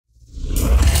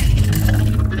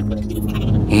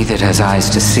He that has eyes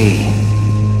to see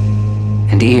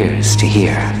and ears to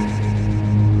hear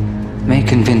may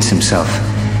convince himself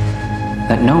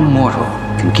that no mortal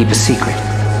can keep a secret.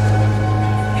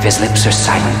 If his lips are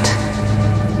silent,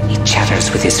 he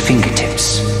chatters with his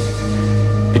fingertips.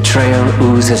 Betrayal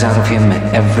oozes out of him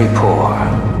at every pore.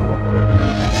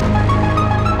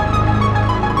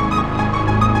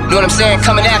 Know what I'm saying?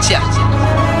 Coming at ya.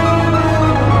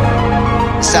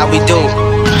 That's how we do.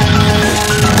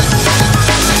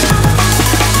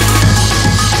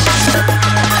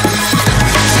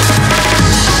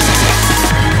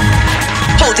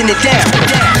 Holding it down.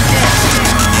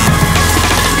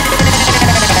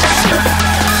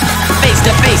 Face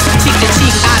to face, cheek to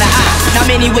cheek, eye to eye. Not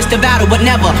many wish the battle, but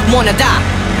never wanna die.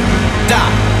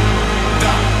 Die.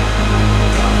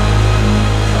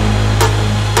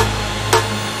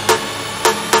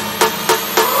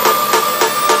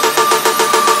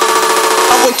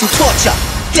 To torture,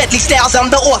 deadly styles, I'm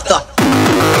the author.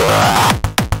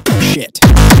 Shit.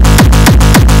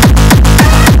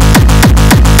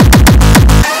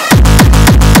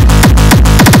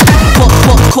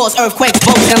 Cause earthquakes,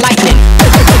 bolts, and lightning.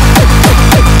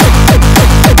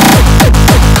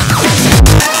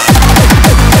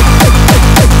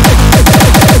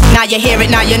 Now you hear it,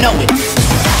 now you know it.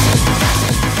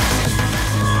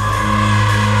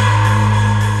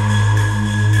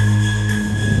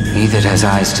 He that has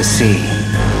eyes to see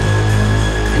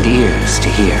and ears to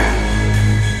hear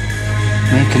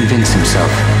may convince himself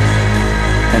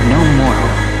that no mortal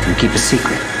can keep a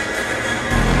secret.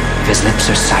 If his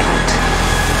lips are silent,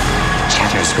 he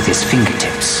chatters with his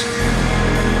fingertips.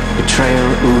 Betrayal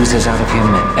oozes out of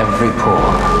him at every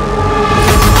pore.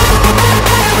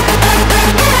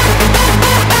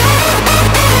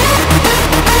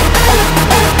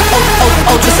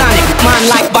 Ultrasonic, mind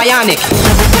like bionic.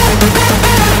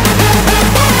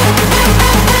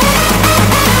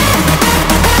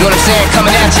 You know what I'm saying?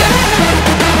 Coming at ya.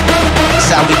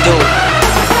 That's how we do.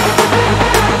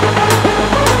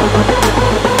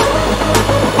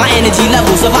 My energy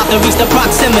levels about to reach the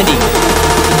proximity.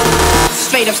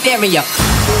 Straight up stereo.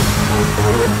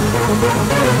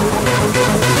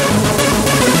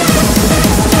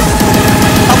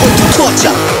 I want to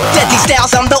torture. Deadly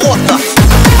styles, I'm the author.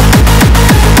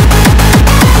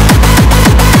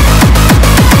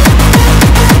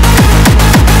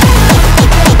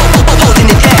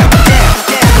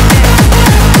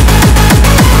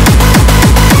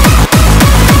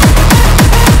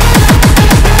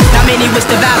 Wish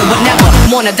the battle, but never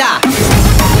wanna die.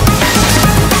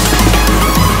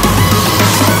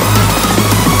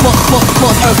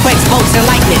 Cause earthquakes, bolts, and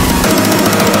lightning.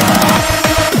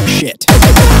 Shit.